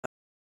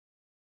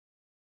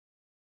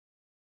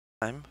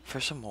Time for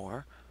some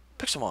more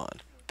Pixelmon.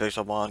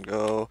 Pixelmon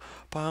Go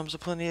Biomes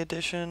Plenty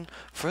Edition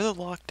for the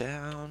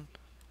lockdown,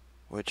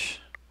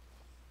 which,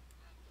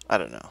 I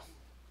don't know,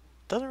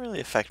 doesn't really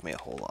affect me a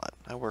whole lot.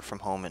 I work from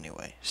home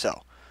anyway,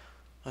 so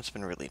that's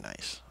been really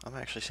nice. I'm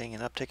actually seeing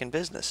an uptick in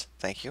business.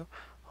 Thank you.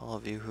 All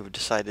of you who've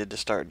decided to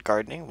start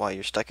gardening while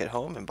you're stuck at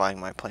home and buying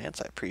my plants,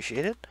 I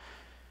appreciate it.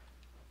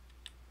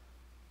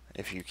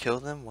 If you kill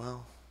them,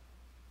 well,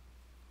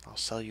 I'll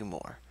sell you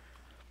more.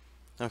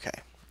 Okay,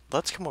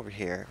 let's come over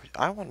here.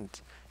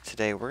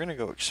 Today we're gonna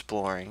go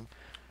exploring,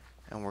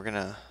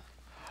 and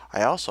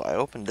I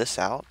opened this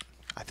out.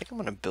 I think I'm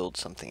gonna build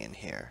something in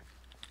here.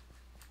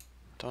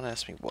 Don't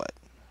ask me what.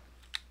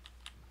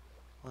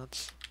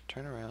 Let's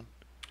turn around.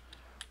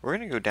 We're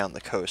gonna go down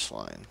the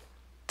coastline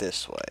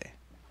this way.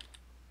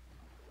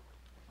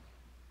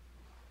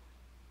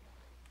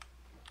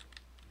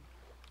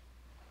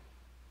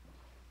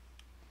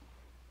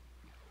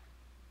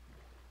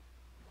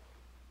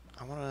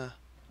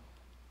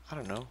 I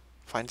don't know,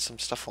 find some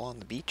stuff along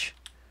the beach,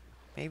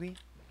 maybe?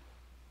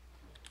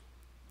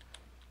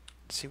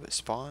 See what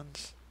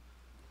spawns.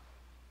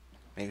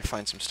 Maybe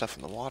find some stuff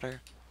in the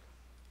water.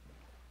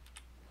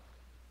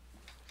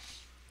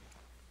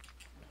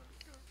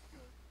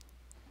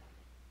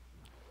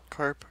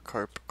 Carp,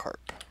 carp,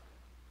 carp.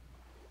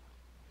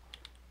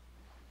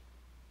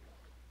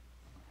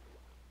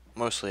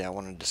 Mostly I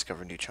want to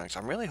discover new chunks.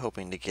 I'm really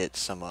hoping to get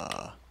some,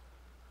 a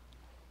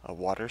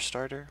water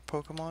starter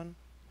Pokemon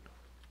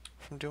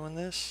from doing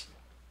this.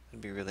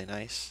 It'd be really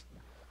nice.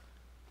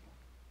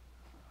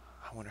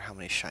 I wonder how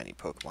many shiny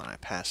Pokemon I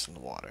pass in the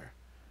water.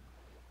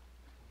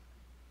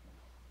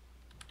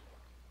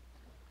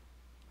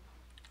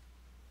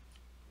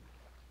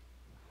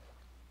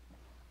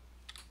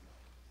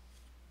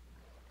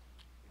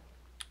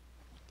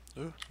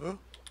 Ooh, ooh.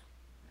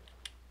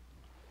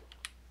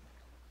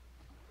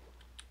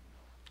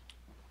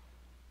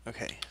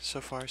 Okay, so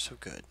far so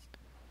good.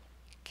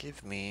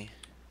 Give me...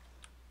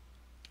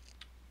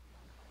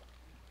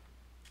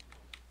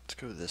 Let's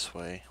go this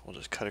way. We'll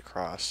just cut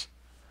across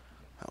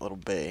that little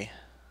bay.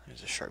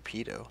 There's a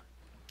Sharpedo.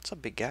 What's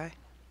up, big guy?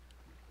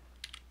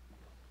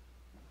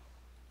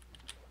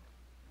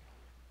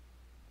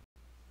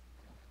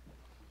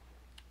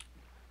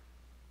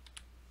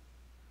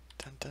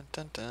 Dun dun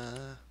dun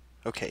dun.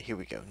 Okay, here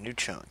we go. New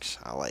chunks.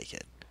 I like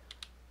it.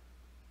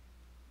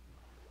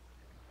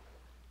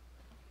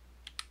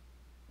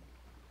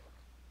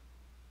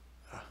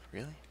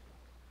 Really?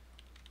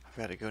 I've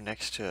got to go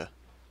next to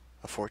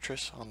a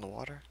fortress on the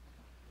water?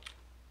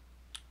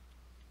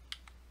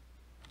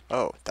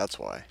 Oh, that's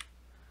why.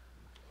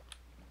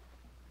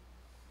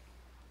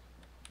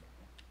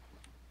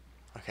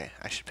 Okay,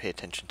 I should pay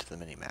attention to the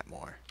minimap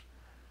more.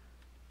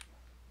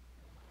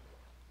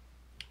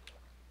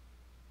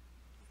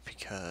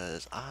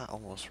 Because I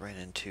almost ran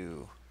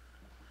into...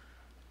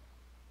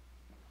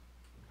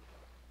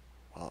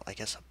 Well, I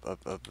guess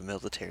a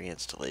military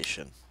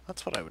installation.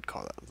 That's what I would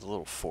call that, the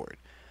little fort.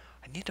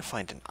 I need to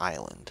find an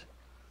island.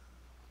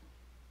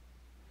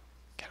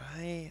 Can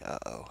I?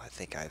 Uh-oh, I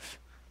think I've...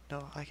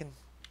 No, I can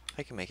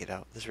make it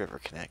out. This river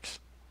connects.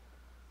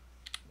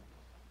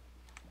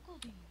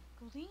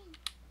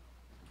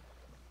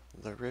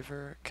 The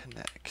river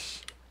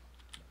connects.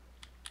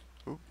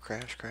 Ooh,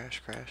 crash,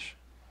 crash, crash.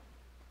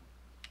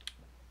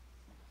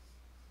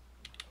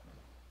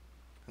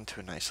 Into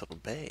a nice little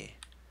bay.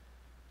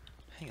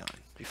 Hang on,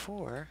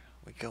 before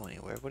we go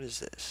anywhere, what is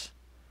this?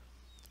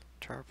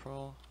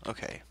 Charpearl?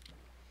 Okay.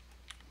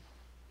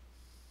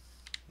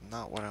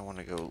 Not what I want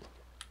to go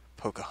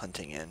poke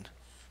hunting in.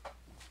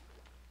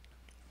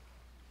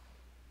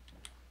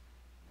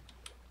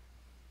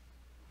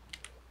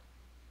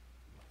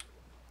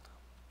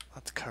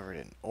 That's covered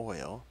in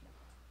oil.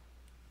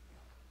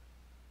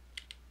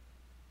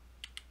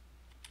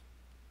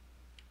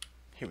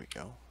 Here we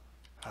go.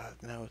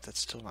 No, that's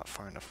still not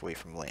far enough away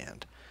from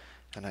land.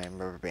 And I am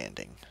rubber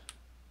banding.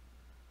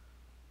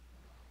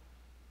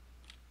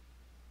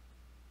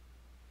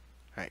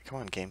 Alright, come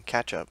on game,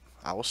 catch up.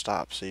 I will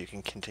stop so you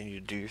can continue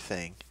to do your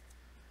thing.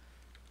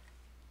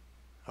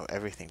 Oh,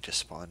 everything just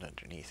spawned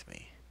underneath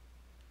me.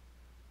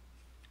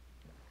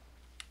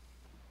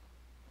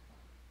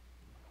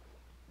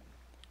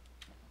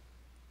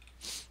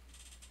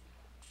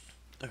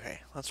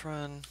 Okay, let's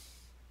run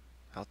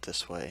out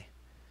this way.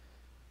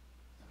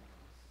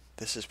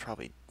 This is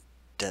probably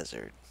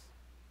desert.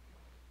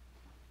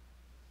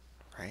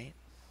 Right?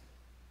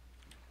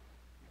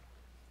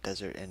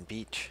 Desert and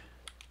beach.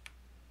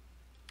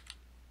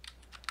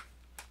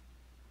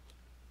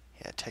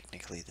 Yeah,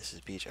 technically this is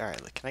beach.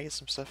 Alright, look, can I get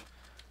some stuff?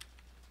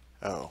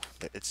 Oh,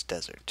 it's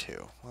desert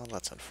too. Well,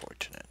 that's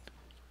unfortunate.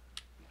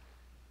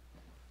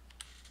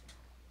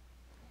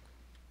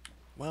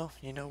 Well,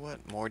 you know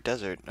what? More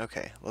desert.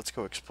 Okay, let's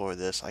go explore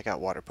this. I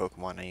got water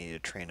Pokemon I need to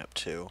train up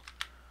too.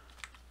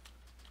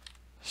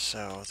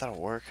 So,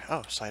 that'll work.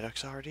 Oh,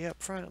 Psyduck's already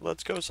up front.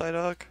 Let's go,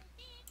 Psyduck!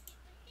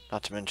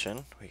 Not to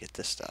mention, we get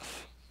this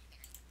stuff.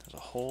 There's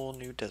a whole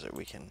new desert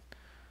we can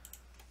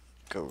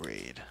go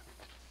raid.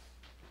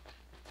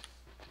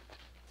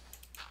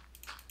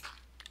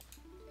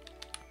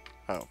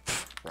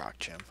 Rock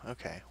gem.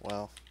 Okay,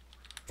 well,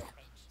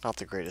 not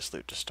the greatest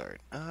loot to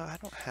start. I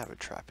don't have a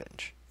trap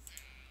inch.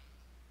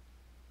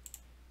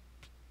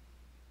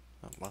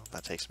 Oh, well,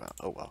 that takes him out.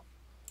 Oh, well.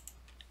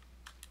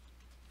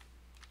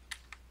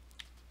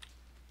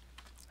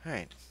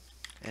 Alright,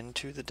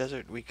 into the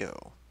desert we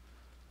go.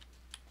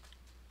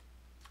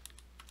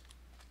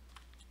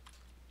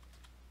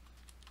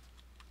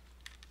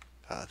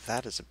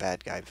 That is a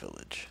bad guy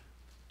village.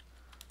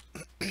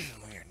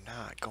 We are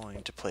not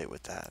going to play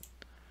with that.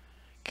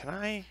 Can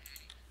I?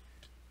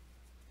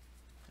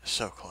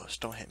 So close.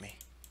 Don't hit me.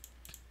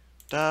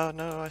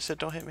 No, I said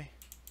don't hit me.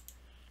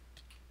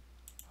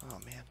 Oh,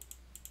 man.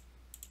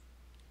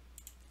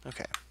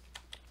 Okay.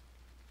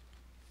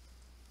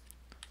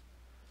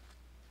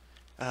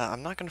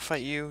 I'm not going to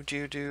fight you,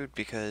 Geodude,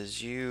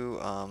 because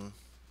you,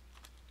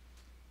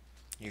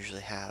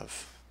 usually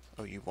have...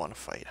 Oh, you want to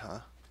fight, huh?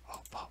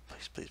 Oh,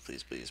 please, please,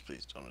 please, please,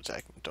 please, don't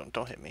attack me.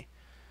 Don't hit me.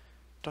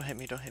 Don't hit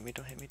me, don't hit me,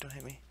 don't hit me, don't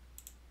hit me.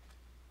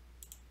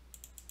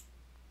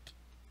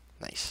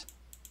 Nice.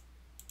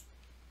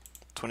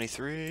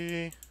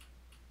 23.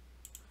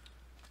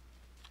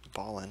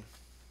 Ballin'.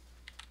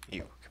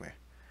 You, come here.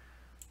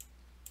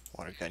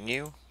 Water gun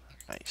you.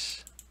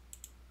 Nice.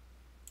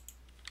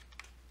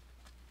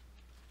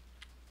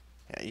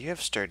 Yeah, you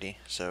have sturdy,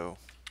 so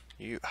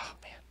you... Oh,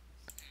 man.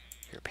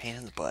 You're a pain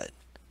in the butt.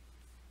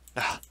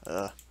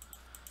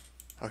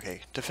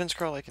 Okay, defense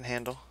curl I can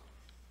handle.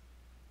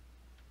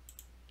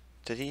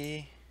 Did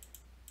he...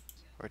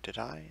 Or did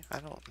I? I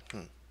don't...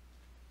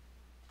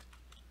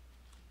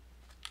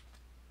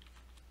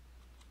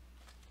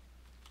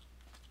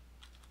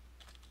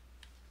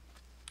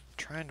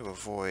 Trying to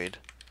avoid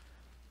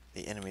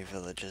the enemy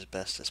village as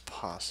best as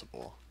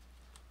possible.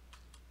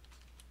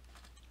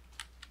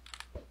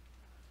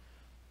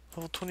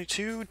 Level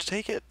 22 to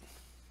take it?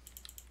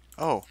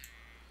 Oh,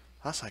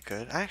 that's not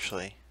good.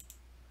 Actually,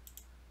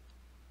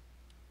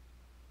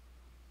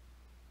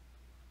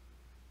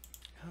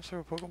 can I throw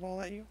a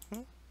Pokeball at you?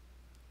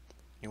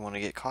 You want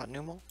to get caught,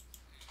 Numal?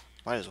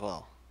 Might as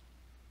well.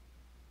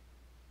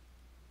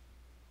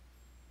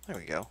 There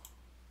we go.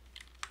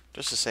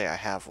 Just to say I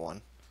have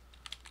one.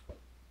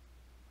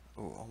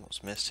 Ooh,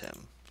 almost missed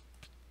him.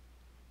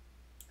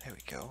 There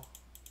we go.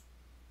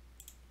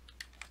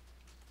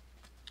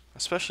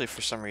 Especially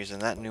for some reason,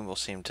 that Numal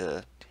seemed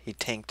to... He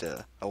tanked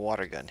a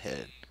water gun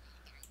hit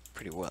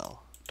pretty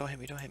well. Don't hit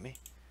me, don't hit me.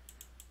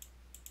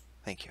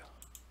 Thank you.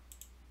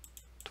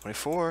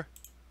 24.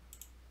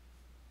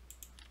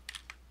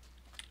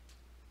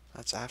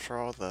 That's after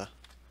all the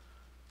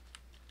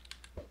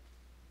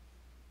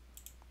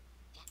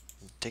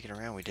digging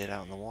around we did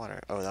out in the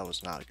water. Oh, that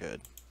was not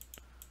good.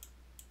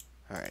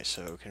 Alright,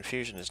 so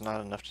confusion is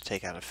not enough to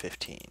take out a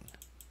 15.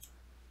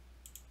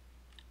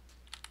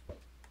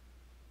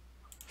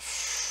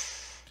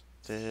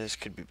 This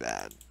could be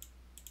bad.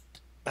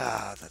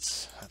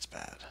 That's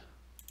bad.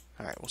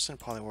 Alright, we'll send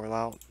Poliwhirl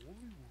out.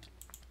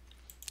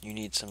 You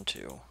need some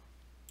too.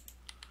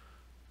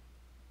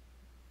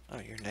 Oh,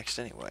 you're next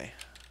anyway.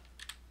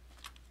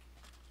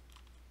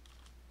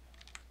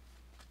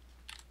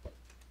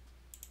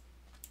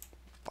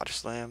 Body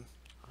slam.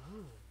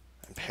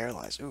 And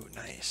paralyze. Ooh,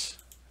 nice.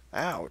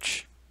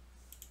 Ouch.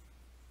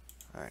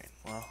 Alright,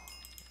 well,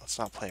 let's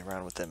not play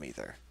around with them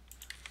either.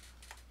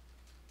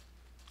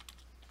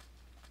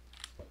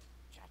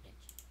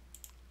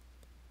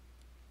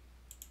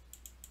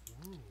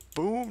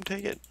 Boom,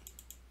 take it.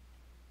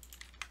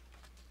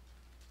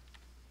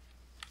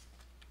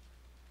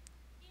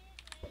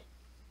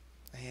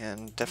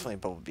 And definitely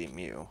Bubble Beam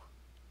you.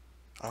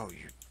 Oh,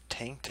 you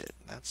tanked it.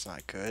 That's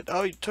not good.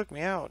 Oh, you took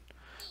me out.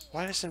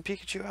 Why did I send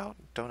Pikachu out?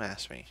 Don't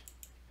ask me.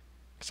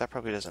 Because that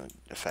probably doesn't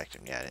affect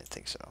him. Yeah, I didn't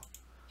think so.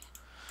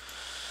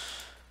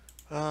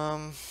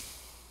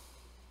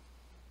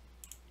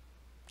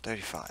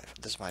 35.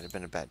 This might have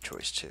been a bad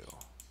choice too.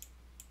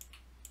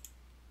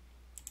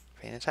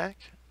 Pain attack?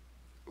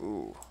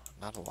 Ooh,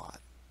 not a lot.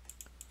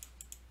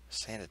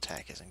 Sand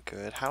attack isn't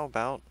good. How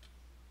about...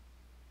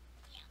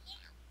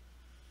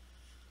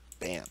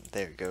 Bam,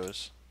 there it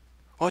goes.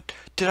 What?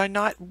 Did I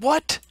not?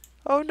 What?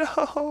 Oh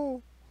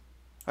no!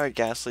 Alright,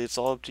 Ghastly, it's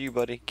all up to you,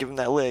 buddy. Give him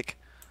that lick.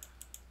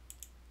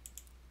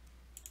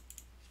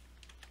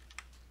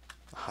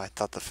 Oh, I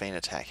thought the feint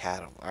attack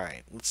had him.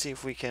 Alright, let's see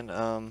if we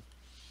can,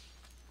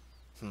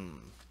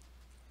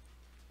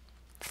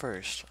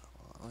 First,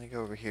 let me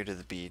go over here to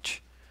the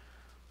beach.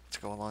 Let's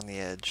go along the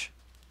edge.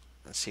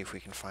 Let's see if we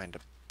can find a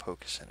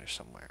Poke Center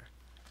somewhere.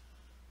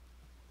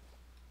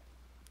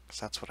 Because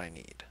that's what I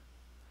need.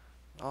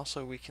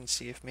 Also, we can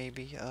see if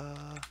maybe,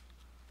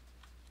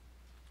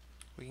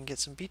 we can get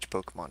some beach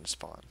Pokemon to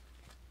spawn.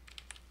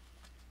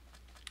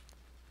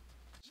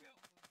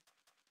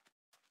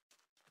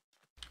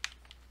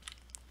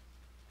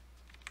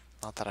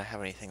 Not that I have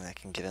anything that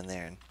can get in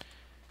there and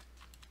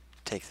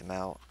take them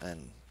out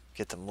and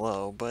get them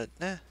low, but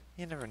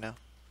you never know.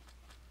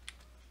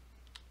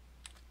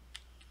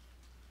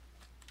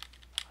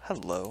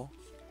 Hello.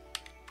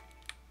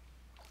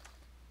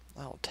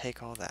 I'll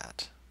take all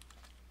that.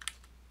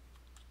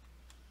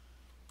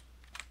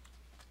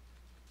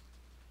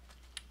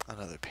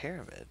 Another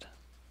pyramid.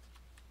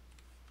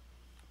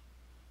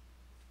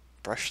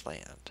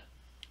 Brushland.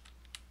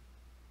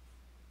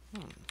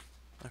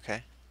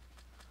 Okay.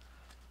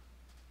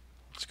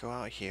 Let's go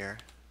out here.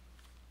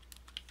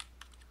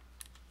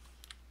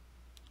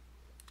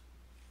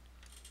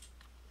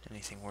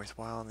 Anything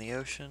worthwhile in the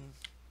ocean?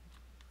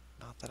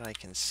 Not that I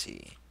can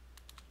see.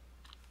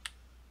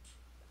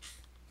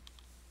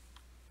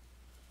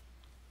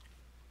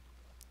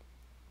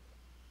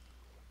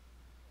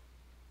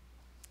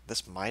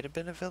 This might have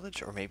been a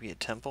village, or maybe a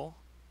temple.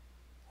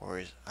 Or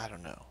is, I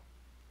don't know.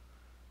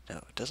 No,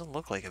 it doesn't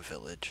look like a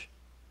village.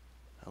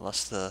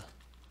 Unless the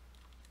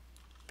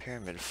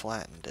pyramid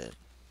flattened it.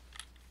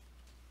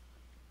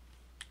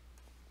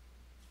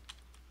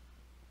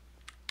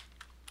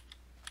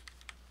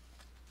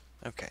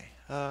 Okay,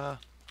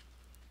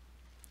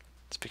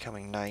 it's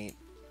becoming night.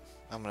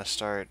 I'm gonna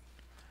start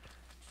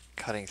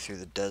cutting through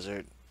the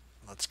desert.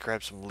 Let's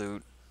grab some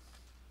loot.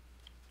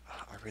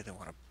 I really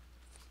want to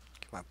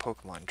get my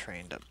Pokemon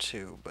trained up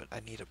too, but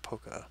I need a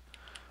Poke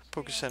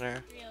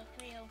Center.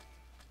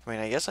 I mean,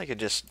 I guess I could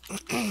just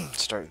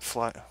start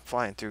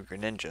flying through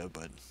Greninja,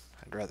 but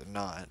I'd rather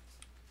not.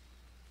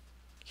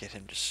 Get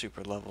him just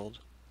super leveled.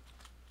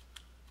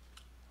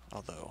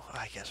 Although,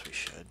 I guess we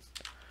should.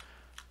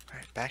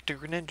 Alright, back to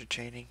Greninja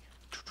chaining.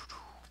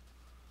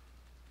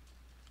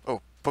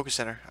 Oh, Poke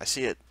Center. I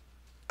see it.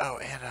 Oh,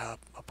 and a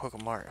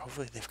Pokemart.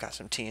 Hopefully they've got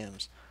some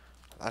TMs.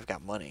 I've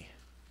got money.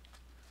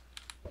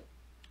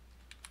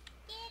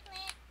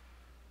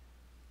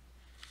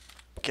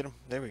 Get him.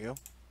 There we go.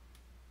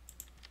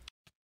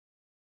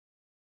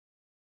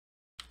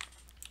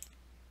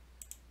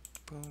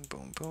 Boom,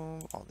 boom,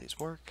 boom. All these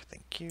work.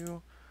 Thank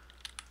you.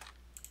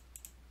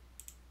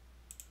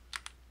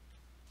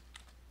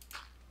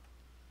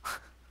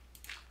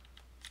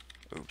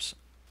 Oops.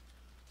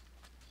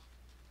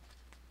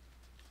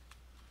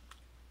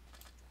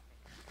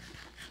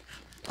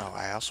 Oh,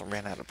 I also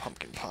ran out of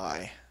pumpkin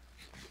pie.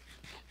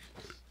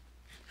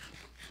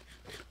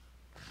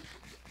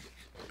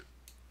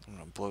 I'm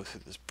gonna blow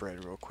through this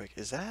bread real quick.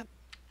 Is that...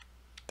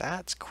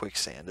 That's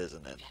quicksand,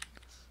 isn't it?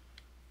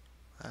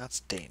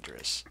 That's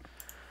dangerous.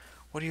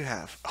 What do you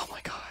have? Oh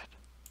my god.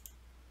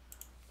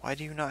 Why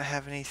do you not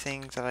have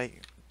anything that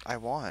I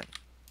want?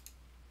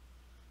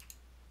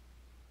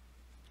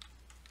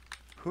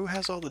 Who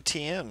has all the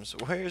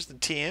TMs? Where's the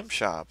TM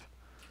shop?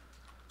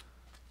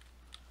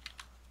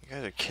 You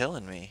guys are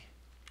killing me.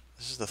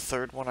 This is the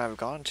third one I've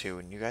gone to,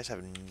 and you guys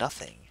have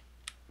nothing.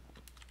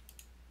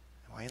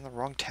 Am I in the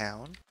wrong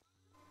town?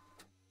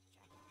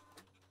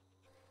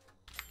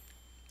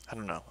 I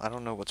don't know. I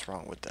don't know what's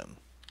wrong with them.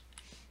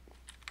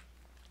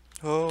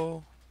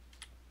 Oh.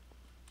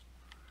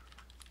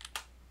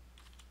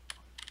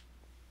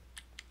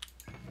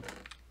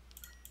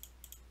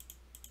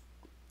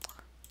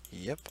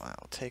 Yep,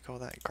 I'll take all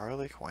that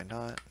garlic. Why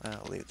not?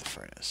 I'll leave the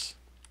furnace.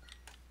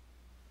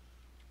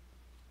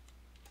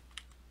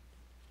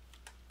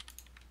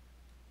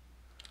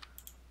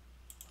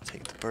 I'll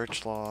take the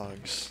birch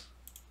logs.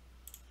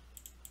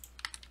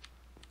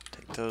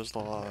 Take those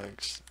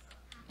logs.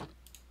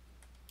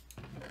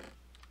 And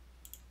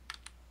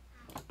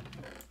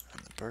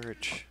the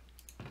birch.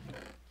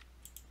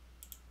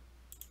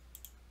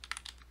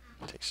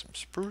 Take some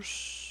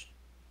spruce.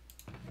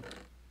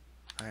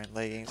 Iron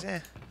leggings,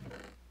 eh.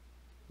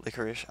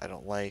 Licorice, I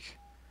don't like.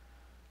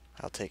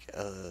 I'll take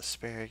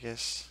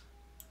asparagus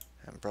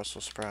and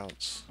Brussels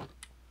sprouts.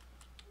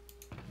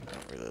 I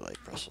don't really like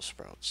Brussels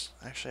sprouts.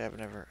 Actually, I've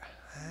never...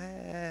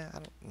 I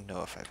don't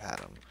know if I've had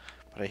them.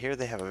 But I hear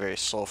they have a very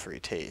sulfury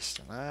taste,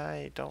 and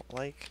I don't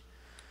like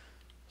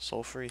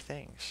sulfury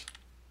things.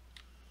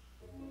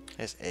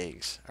 His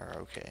eggs are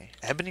okay.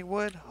 Ebony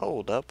wood?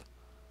 Hold up.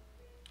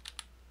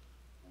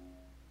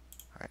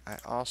 Alright, I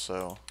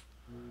also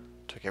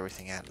took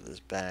everything out of this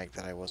bag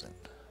that I wasn't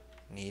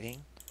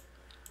needing.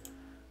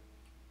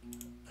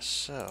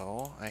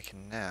 So, I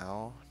can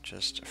now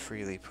just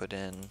freely put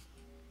in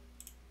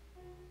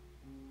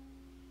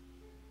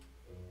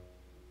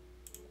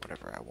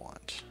whatever I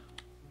want.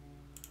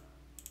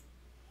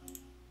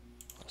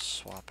 I'll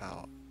swap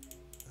out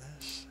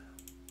this,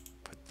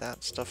 put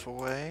that stuff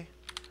away,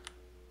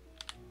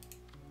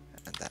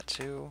 and that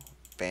too.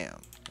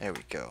 Bam. There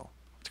we go.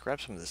 Let's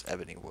grab some of this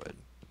ebony wood.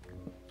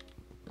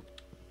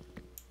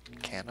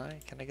 Can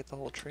I? Can I get the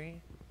whole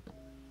tree?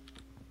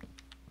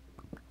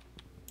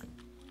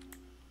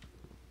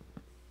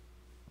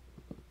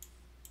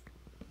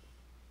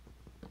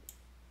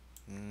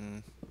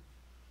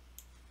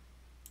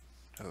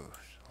 Oh,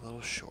 a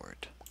little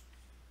short.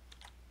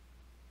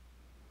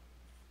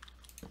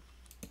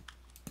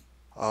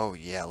 Oh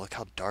yeah, look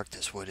how dark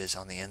this wood is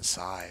on the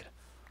inside.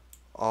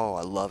 Oh,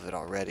 I love it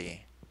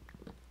already.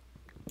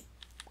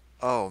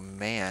 Oh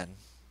man,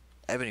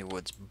 ebony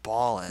wood's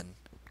ballin'.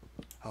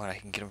 Oh, and I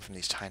can get them from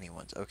these tiny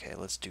ones. Okay,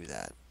 let's do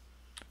that.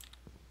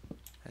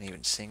 And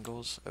even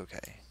singles?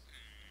 Okay.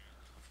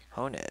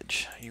 Hone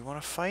Edge, you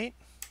want to fight?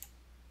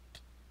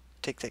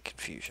 Take that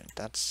confusion.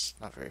 That's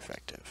not very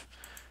effective.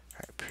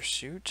 Alright,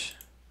 Pursuit.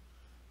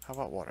 How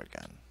about Water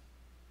Gun?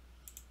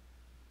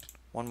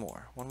 One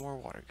more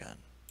water gun.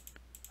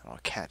 And I'll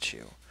catch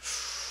you.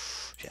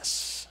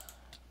 Yes.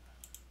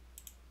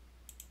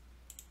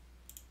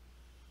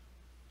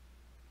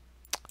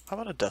 How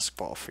about a dusk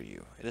ball for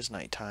you? It is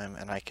nighttime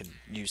and I can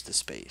use the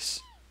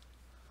space.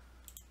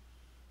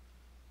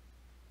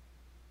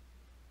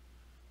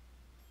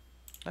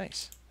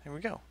 Nice. Here we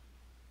go.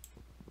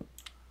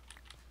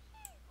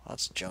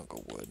 That's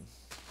jungle wood.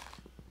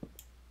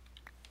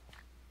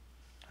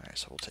 Alright,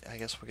 so I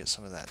guess we'll get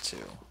some of that too.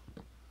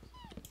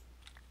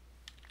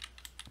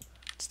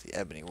 It's the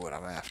ebony wood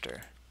I'm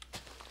after.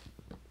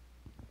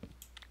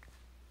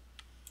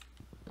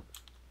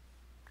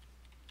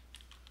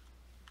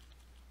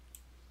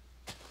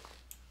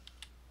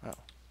 Oh.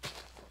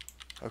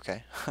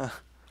 Okay.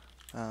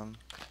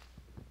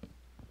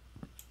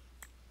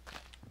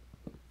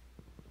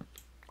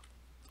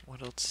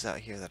 What else is out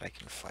here that I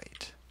can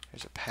fight?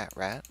 There's a pat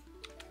rat.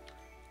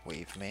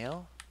 Wave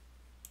mail.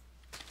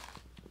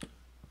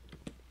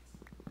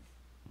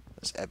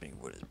 This ebony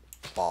wood is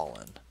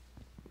ballin'.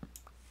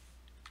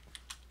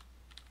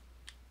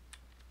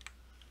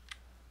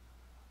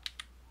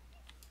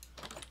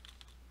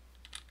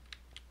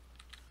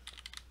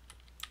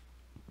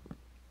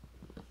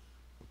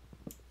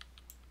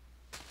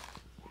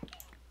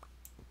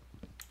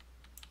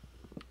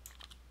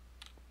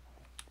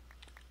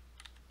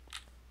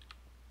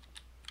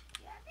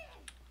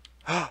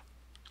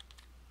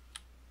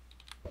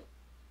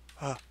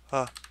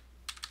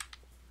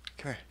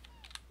 Come here.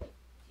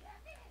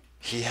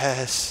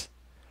 Yes!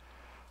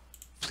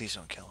 Please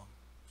don't kill him.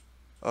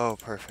 Oh,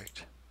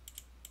 perfect.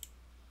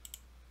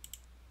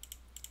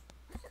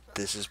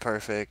 This is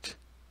perfect.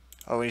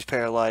 Oh, he's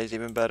paralyzed,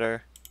 even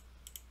better.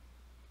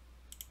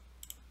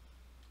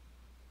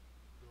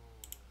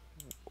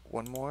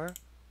 One more.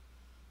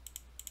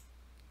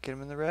 Get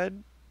him in the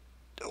red.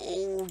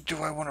 Oh, do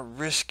I want to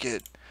risk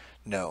it?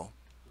 No.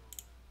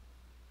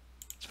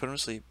 Let's put him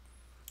to sleep.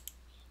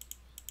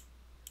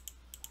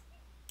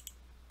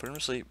 Put him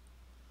to sleep.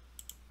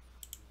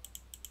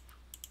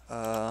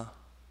 Put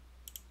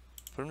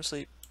him to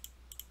sleep.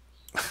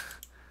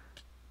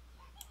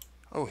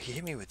 Oh, he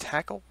hit me with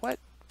tackle? What?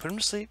 Put him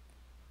to sleep.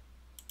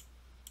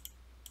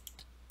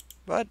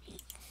 What?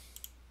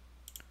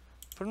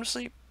 Put him to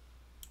sleep.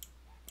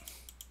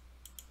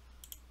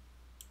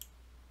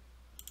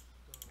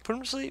 Put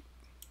him to sleep.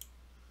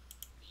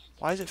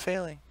 Why is it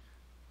failing?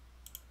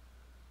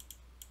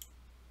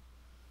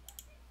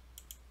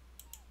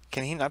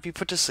 Can he not be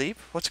put to sleep?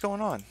 What's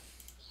going on?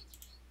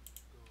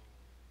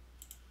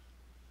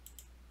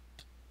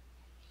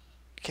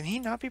 Can he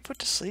not be put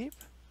to sleep?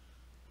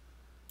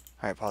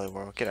 Alright,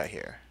 Polyworld, get out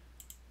here.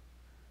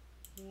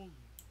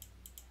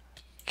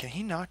 Can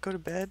he not go to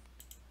bed?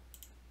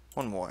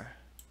 One more.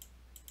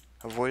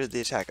 Avoided the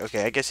attack.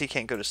 Okay, I guess he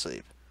can't go to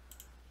sleep.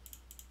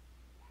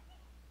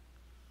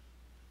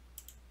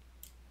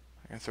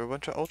 I'm gonna throw a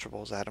bunch of Ultra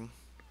Balls at him.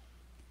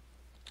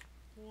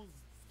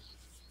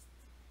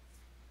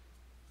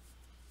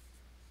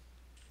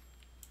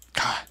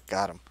 God,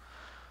 got him.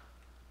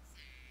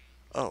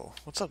 Oh,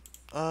 what's up?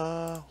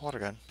 Water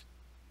gun.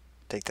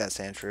 Take that,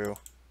 Sandshrew.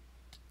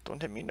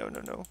 Don't hit me, no,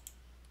 no, no.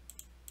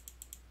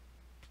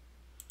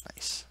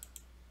 Nice.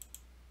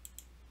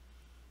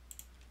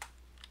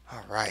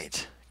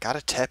 Alright, got a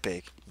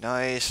Tepic.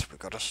 Nice, we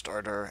got a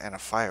starter and a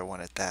fire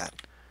one at that.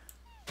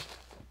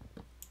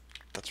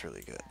 That's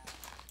really good.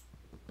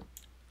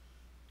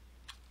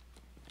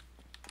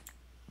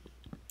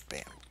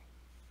 Bam.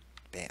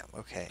 Bam,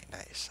 okay,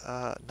 nice.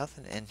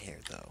 Nothing in here,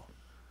 though.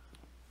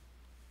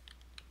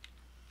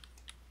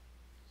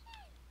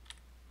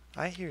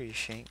 I hear you,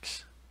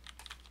 Shanks.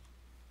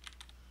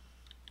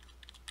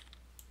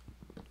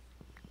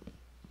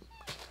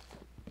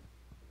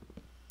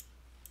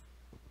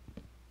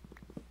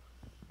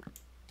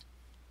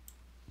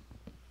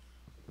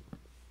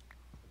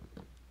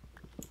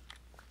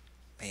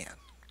 Man,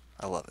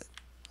 I love it.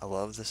 I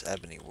love this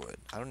ebony wood.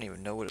 I don't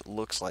even know what it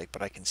looks like,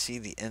 but I can see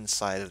the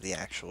inside of the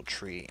actual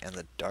tree, and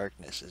the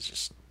darkness is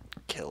just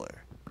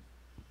killer.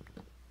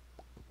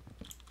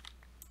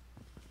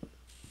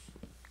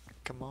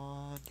 Come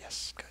on.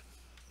 Yes,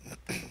 good.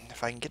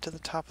 If I can get to the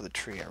top of the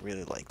tree, I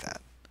really like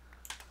that.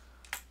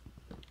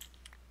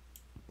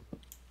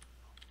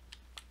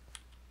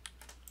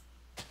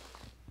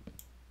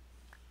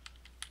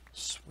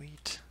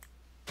 Sweet.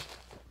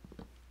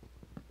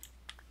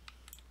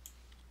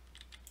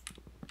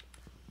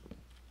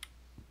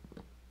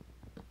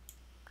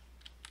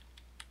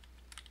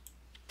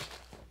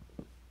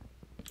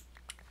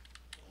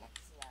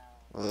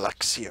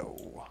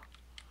 Luxio.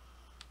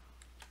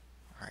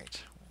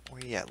 Alright,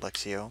 where you at,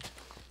 Luxio?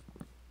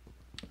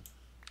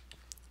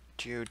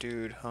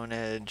 Geodude,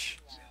 Honedge.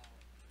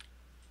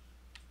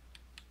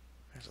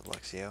 There's a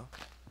Luxio.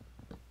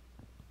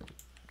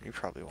 You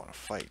probably want to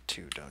fight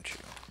too, don't you?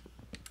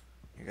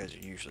 You guys are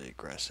usually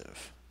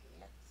aggressive.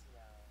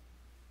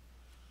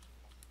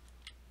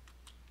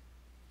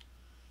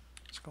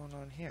 What's going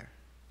on here?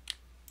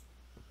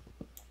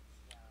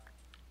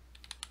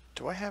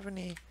 Do I have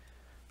any...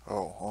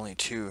 Oh, only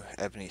 2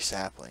 ebony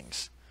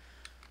saplings.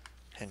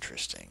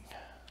 Interesting.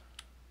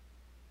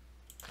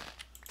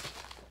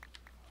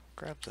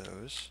 grab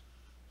those.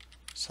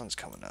 Sun's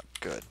coming up.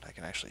 Good. I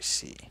can actually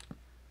see.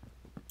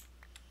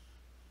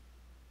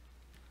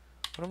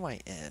 What am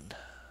I in?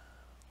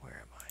 Where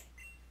am I?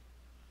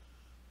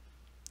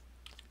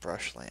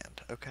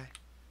 Brushland. Okay.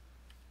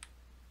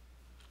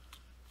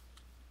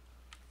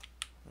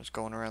 I'm just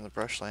going around the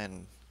brushland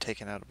and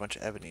taking out a bunch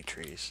of ebony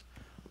trees.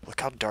 Look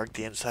how dark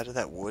the inside of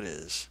that wood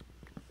is.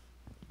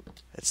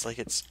 It's like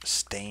it's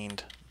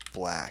stained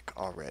black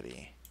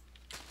already.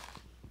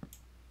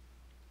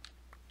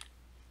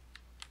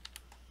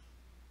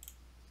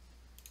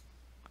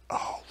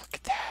 Oh, look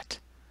at that.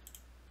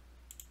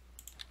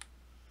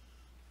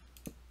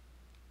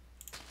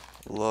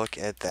 Look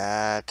at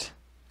that.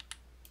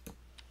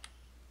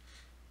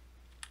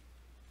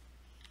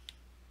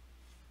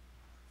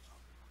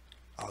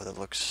 Oh, that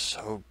looks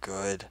so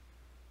good.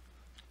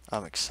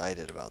 I'm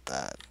excited about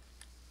that.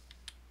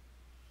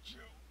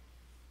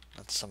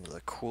 That's some of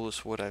the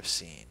coolest wood I've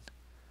seen.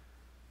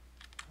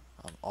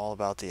 I'm all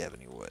about the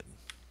ebony wood.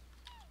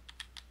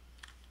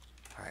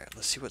 Alright,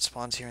 let's see what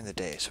spawns here in the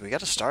day. So we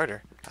got a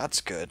starter.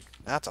 That's good.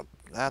 That's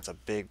a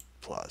big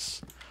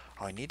plus.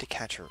 Oh, I need to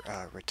catch a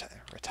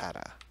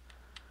Rattata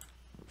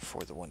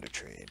for the Wonder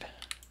Trade.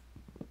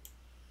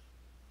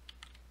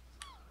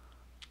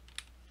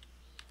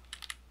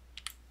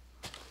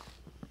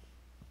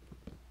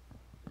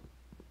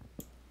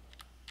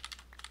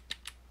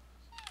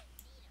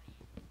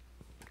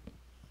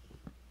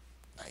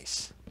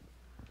 Nice.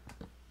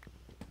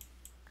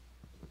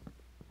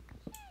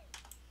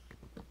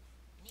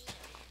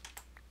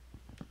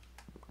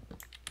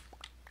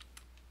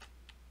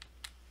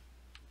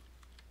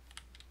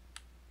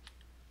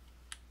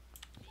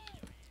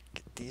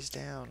 Get these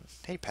down.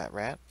 Hey, Pat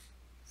Rat.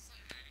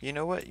 You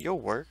know what? You'll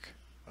work.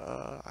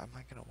 Am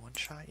I gonna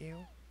one-shot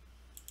you?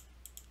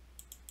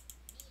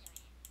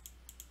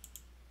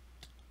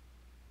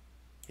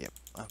 Yep.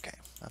 Okay,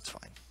 that's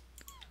fine.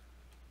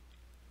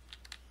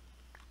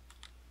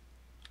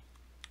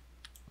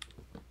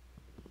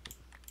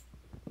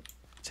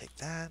 Take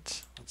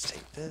that. Let's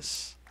take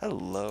this.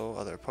 Hello,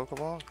 other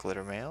Pokeball.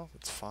 Glitter Mail.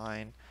 It's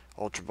fine.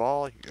 Ultra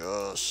Ball.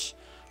 Yes.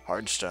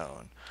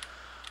 Hardstone.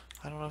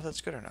 I don't know if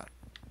that's good or not.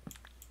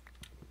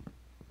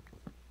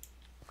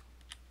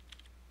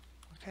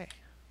 Okay.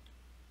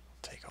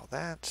 I'll take all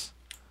that.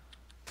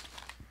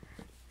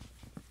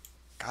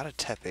 Got a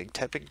Tepig.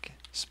 Tepig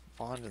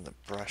spawned in the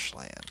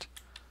brushland.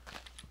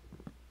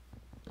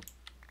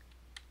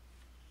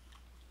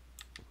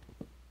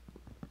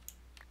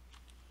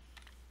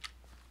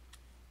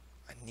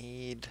 I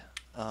need,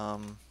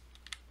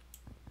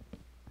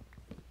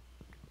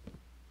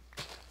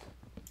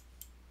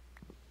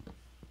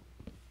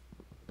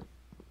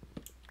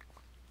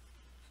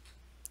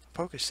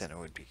 Poké Center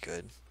would be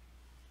good.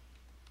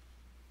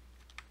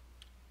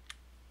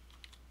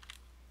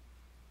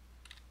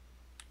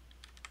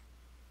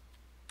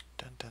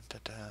 Dun dun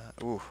dun dun.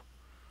 Ooh.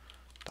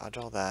 Dodge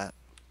all that.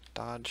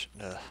 Dodge.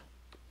 Ugh.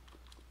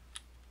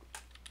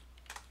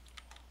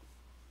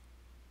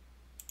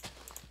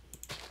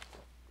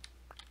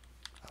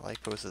 I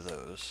like both of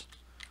those.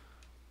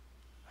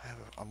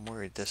 I'm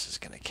worried this is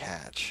gonna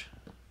catch.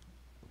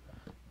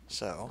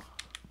 So,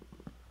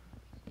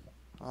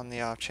 on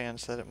the off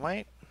chance that it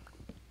might,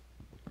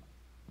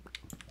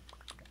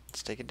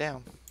 let's take it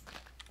down.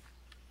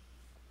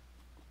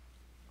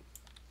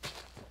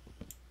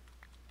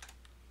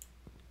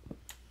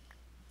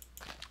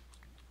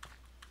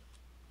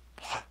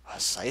 A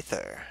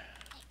Scyther.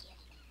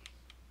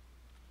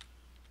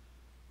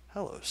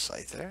 Hello,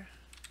 Scyther.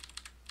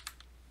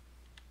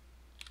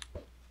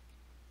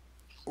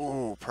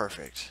 Ooh,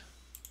 perfect.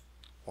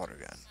 Water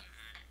gun.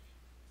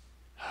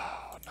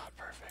 Oh, not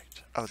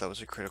perfect. Oh, that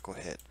was a critical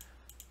hit.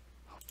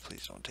 Oh,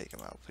 please don't take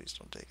him out. Please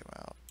don't take him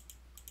out.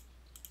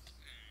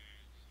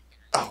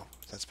 Oh,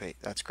 that's bait.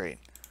 That's great.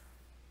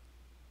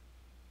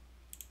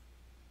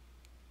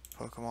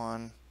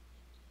 Pokemon.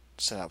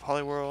 Send out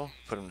Poliwhirl.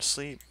 Put him to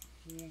sleep.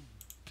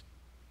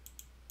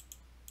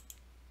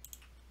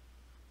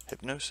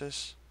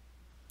 Hypnosis.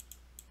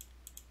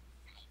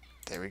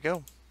 There we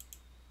go.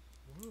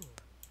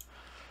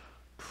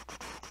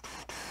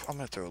 I'm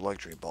gonna throw a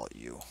luxury ball at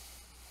you.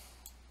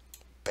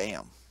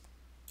 Bam.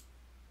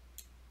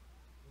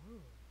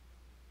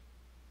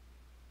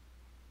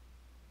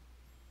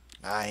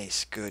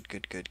 Nice. Good,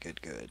 good, good,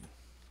 good, good.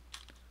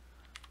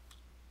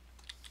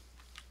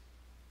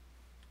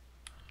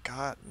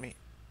 Got me.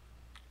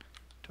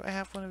 Do I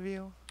have one of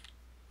you?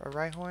 A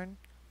Rhyhorn?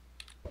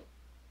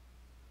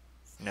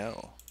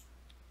 No.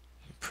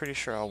 I'm pretty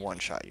sure I'll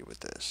one-shot you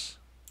with this.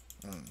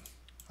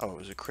 Oh, it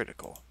was a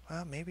critical.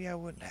 Well, maybe I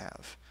wouldn't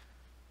have.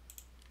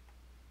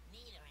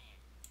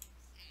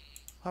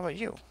 How about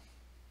you?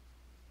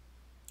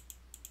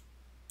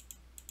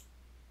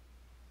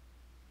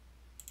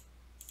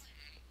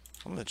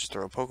 I'm gonna just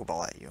throw a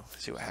Pokeball at you,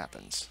 see what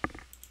happens.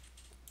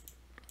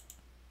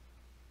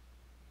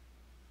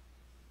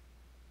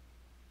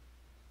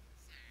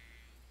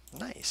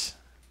 Nice.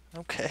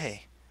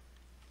 Okay.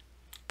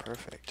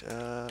 Perfect.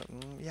 Yeah,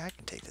 I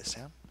can take this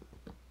down.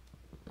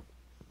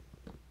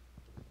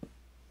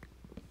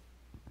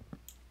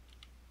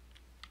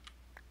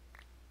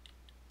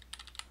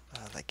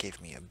 gave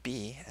me a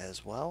B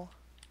as well.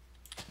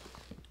 A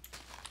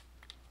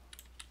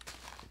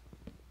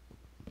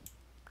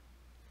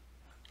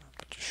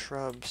bunch of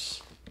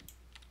shrubs.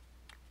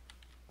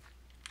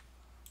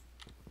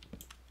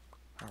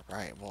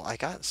 Alright, well I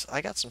got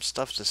some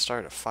stuff to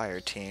start a fire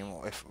team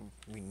if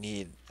we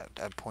need at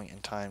a point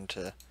in time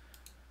to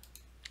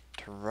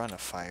run a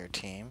fire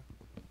team.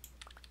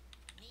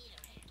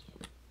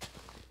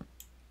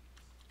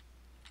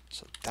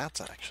 So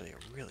that's actually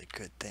a really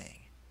good thing.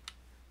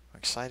 I'm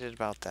excited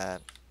about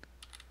that.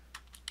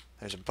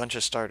 There's a bunch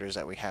of starters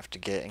that we have to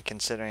get, and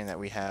considering that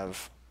we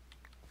have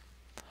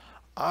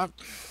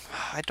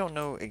I don't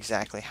know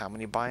exactly how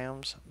many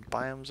Biomes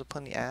of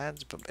Plenty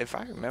adds, but if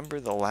I remember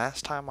the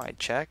last time I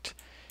checked,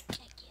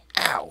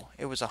 ow,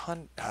 it was not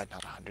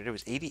 100, it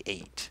was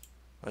 88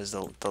 was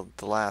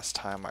the last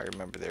time I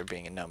remember there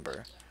being a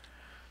number.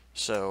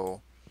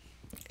 So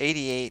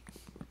 88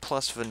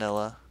 plus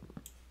vanilla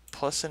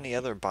plus any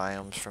other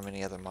biomes from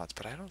any other mods,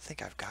 but I don't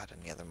think I've got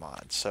any other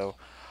mods. So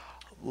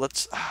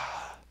let's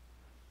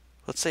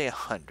say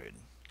 100,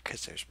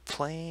 because there's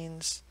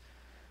plains,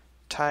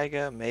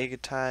 taiga, mega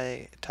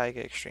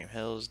taiga, extreme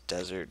hills,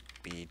 desert,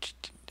 beach,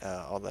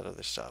 all that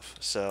other stuff.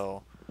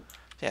 So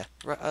yeah,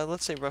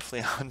 let's say roughly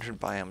 100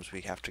 biomes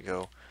we have to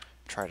go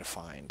try to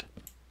find.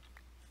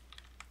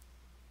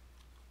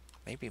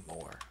 Maybe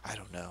more, I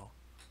don't know.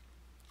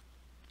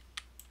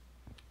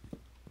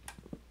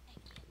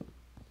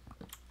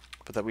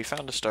 But that we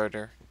found a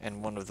starter,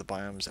 and one of the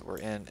biomes that we're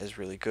in is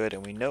really good,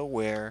 and we know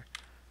where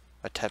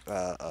a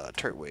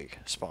Turtwig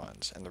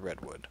spawns in the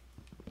redwood,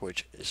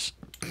 which is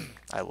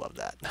I love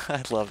that.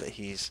 I love that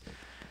he's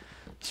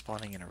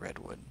spawning in a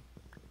redwood.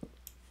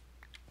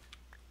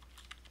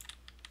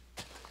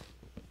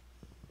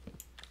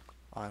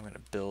 Oh, I'm gonna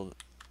build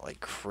like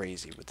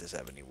crazy with this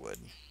ebony wood.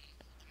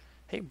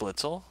 Hey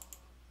Blitzel,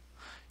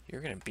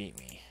 you're gonna beat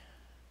me.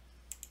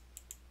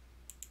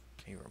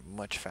 You are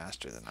much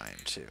faster than I am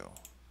too.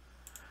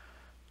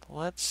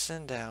 Let's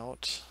send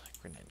out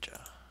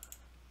Greninja.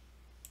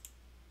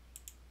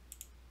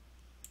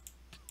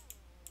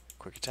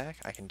 Quick attack,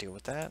 I can deal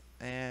with that.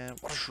 And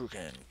Water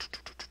Shuriken.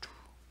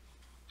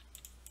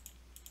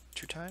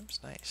 2 times?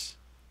 Nice.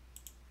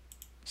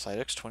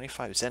 Psyduck's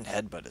 25. Zen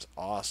Headbutt is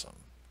awesome.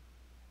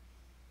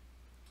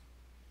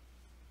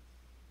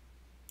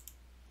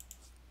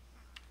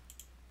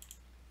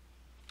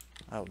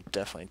 I'll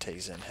definitely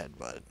take Zen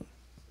Headbutt.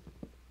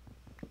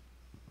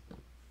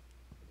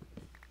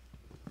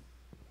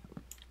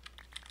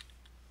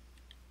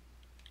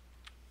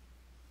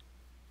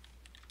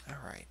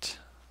 Alright.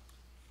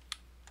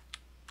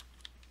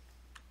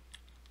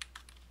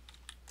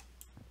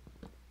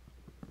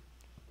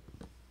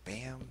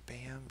 Bam,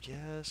 bam,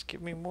 yes.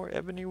 Give me more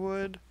ebony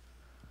wood.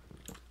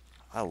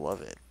 I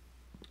love it.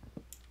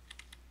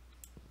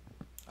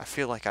 I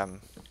feel like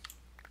I'm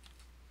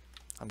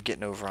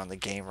getting over on the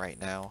game right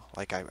now.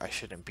 Like I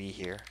shouldn't be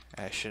here.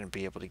 I shouldn't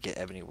be able to get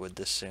ebony wood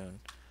this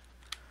soon.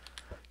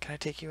 Can I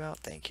take you out?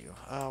 Thank you.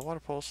 Water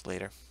pulse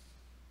later.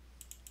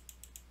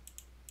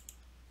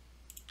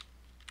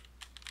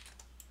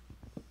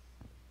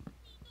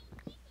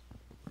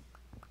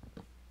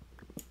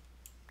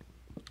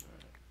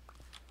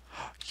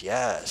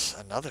 Yes,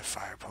 another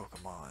fire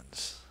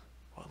Pokemons.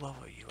 What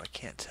level are you? I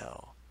can't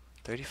tell.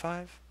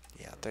 35?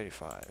 Yeah,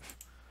 35.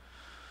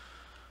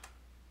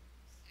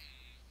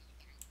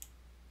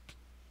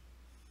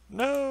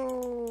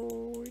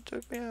 No, he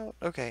took me out.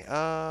 Okay,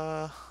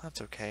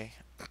 that's okay.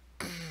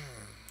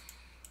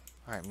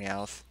 Alright,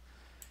 Meowth.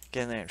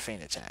 Get in there and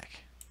feint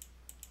attack.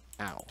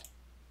 Ow.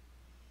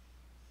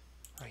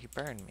 Oh, he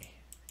burned me.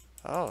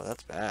 Oh,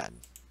 that's bad.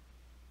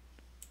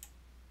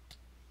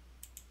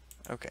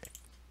 Okay.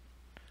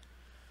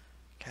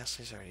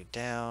 Castly's already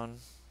down.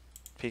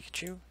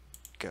 Pikachu,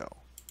 go.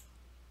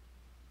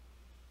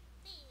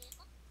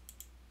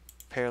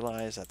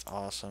 Paralyzed, that's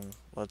awesome.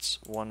 Let's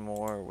one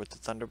more with the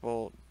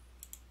Thunderbolt.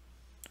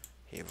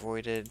 He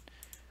avoided.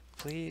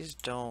 Please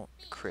don't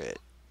crit.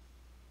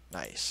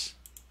 Nice.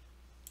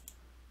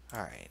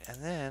 Alright,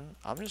 and then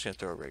I'm just going to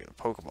throw a regular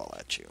Pokeball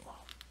at you.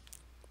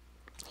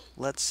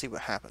 Let's see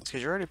what happens,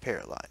 because you're already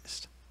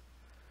paralyzed.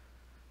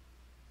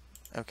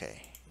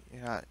 Okay,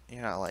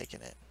 you're not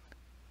liking it.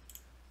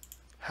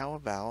 How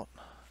about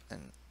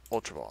an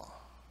Ultra Ball?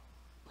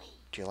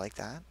 Do you like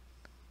that?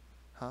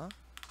 Huh?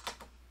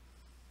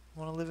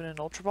 Want to live in an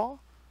Ultra Ball?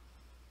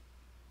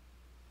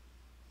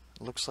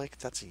 Looks like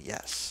that's a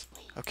yes.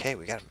 Okay,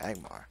 we got a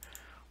Magmar.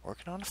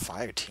 Working on a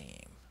fire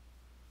team.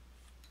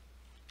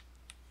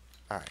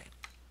 Alright.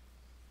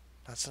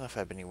 That's enough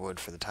ebony wood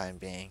for the time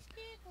being.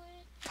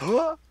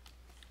 Oh,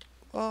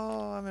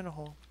 I'm in a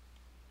hole.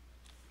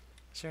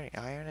 Is there any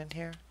iron in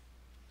here?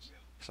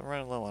 Because I'm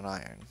running low on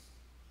iron.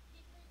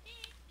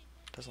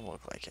 Doesn't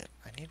look like it.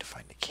 I need to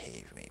find a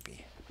cave,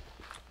 maybe.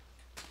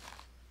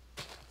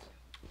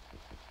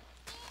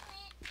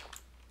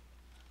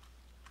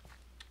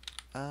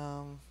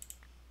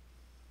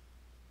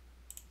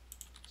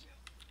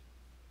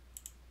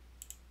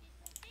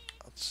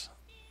 Let's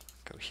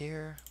go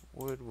here.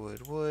 Wood,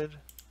 wood, wood.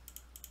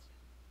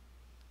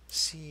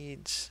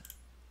 seeds,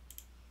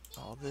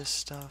 all this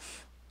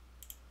stuff,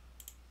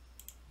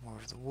 more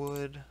of the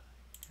wood.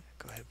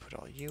 Go ahead and put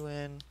all you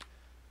in,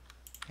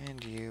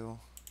 and you.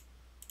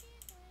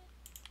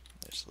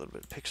 There's a little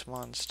bit of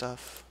Pixelmon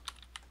stuff.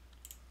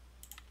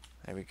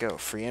 There we go,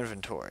 free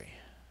inventory.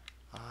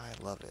 I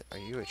love it. Are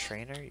you a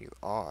trainer? You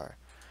are.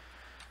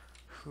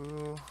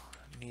 Who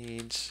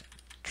needs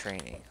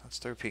training? Let's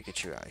throw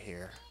Pikachu out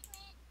here.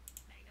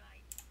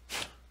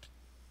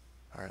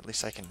 Or at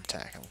least I can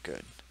attack him.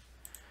 Good.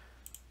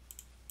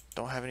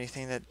 Don't have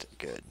anything that...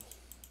 Good.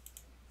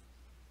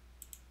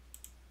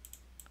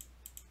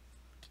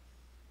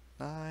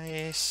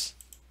 Nice.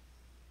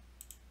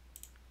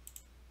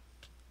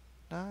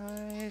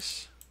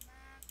 Nice.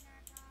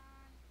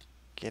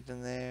 Get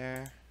in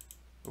there.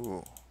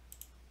 Ooh.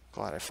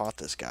 Glad I fought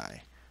this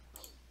guy.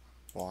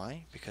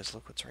 Why? Because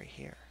look what's right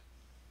here.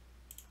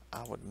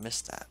 I would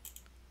miss that.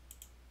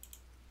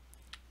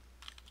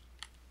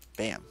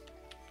 Bam.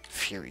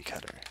 Fury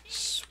Cutter.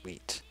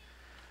 Sweet.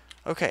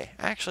 Okay,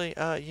 actually,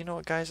 you know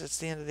what, guys? It's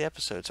the end of the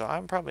episode, so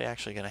I'm probably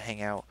actually going to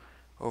hang out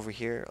over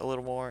here a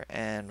little more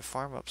and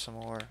farm up some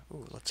more.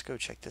 Ooh, let's go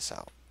check this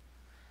out.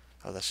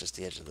 Oh, that's just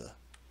the edge of the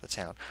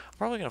town. I'm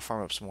probably going to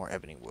farm up some more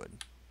ebony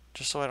wood,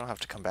 just so I don't have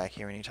to come back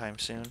here anytime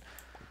soon.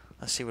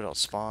 Let's see what else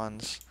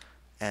spawns.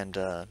 And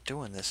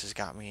doing this has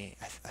got me...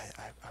 I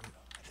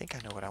think I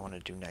know what I want to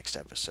do next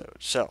episode.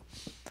 So,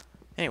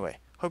 anyway,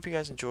 hope you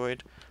guys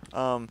enjoyed.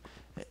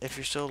 If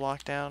you're still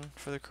locked down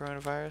for the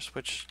coronavirus,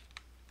 which,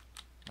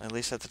 at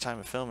least at the time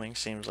of filming,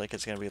 seems like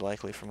it's going to be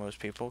likely for most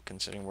people,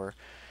 considering we're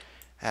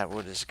at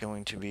what is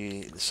going to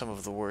be some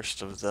of the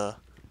worst of the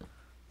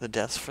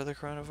deaths for the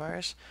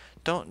coronavirus.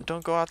 Don't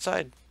go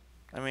outside.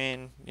 I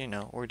mean, you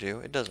know, or do.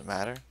 It doesn't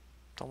matter.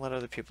 Don't let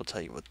other people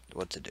tell you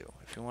what to do.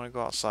 If you want to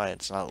go outside,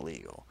 it's not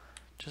illegal.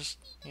 Just,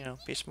 you know,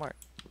 be smart.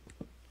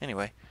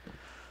 Anyway,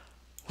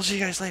 we'll see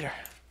you guys later.